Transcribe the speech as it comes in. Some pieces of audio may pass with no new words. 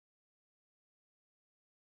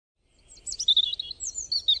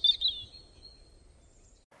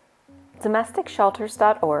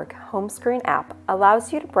domesticshelters.org home screen app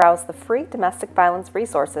allows you to browse the free domestic violence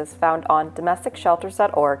resources found on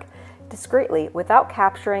domesticshelters.org discreetly without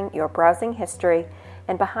capturing your browsing history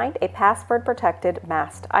and behind a password-protected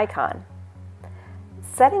masked icon.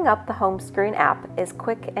 Setting up the home screen app is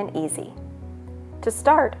quick and easy. To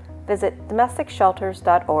start, visit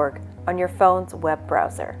domesticshelters.org on your phone's web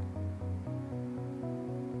browser.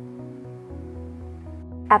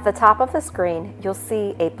 At the top of the screen, you'll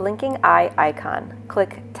see a blinking eye icon.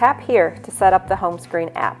 Click Tap here to set up the home screen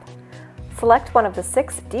app. Select one of the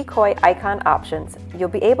 6 decoy icon options. You'll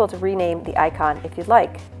be able to rename the icon if you'd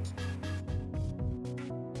like.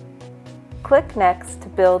 Click Next to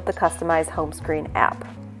build the customized home screen app.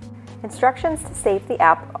 Instructions to save the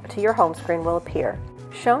app to your home screen will appear.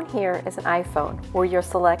 Shown here is an iPhone where you'll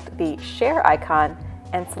select the Share icon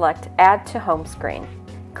and select Add to Home Screen.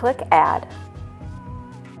 Click Add.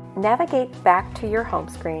 Navigate back to your home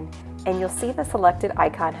screen and you'll see the selected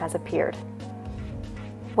icon has appeared.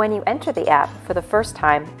 When you enter the app for the first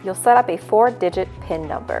time, you'll set up a 4-digit PIN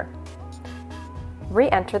number.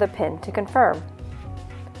 Re-enter the PIN to confirm.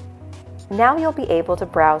 Now you'll be able to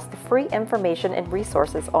browse the free information and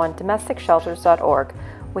resources on domesticshelters.org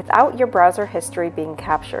without your browser history being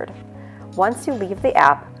captured. Once you leave the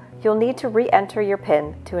app, you'll need to re-enter your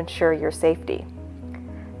PIN to ensure your safety.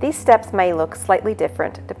 These steps may look slightly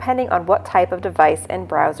different depending on what type of device and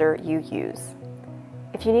browser you use.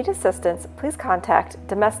 If you need assistance, please contact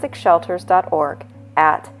domesticshelters.org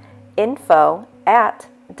at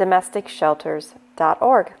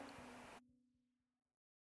info@domesticshelters.org.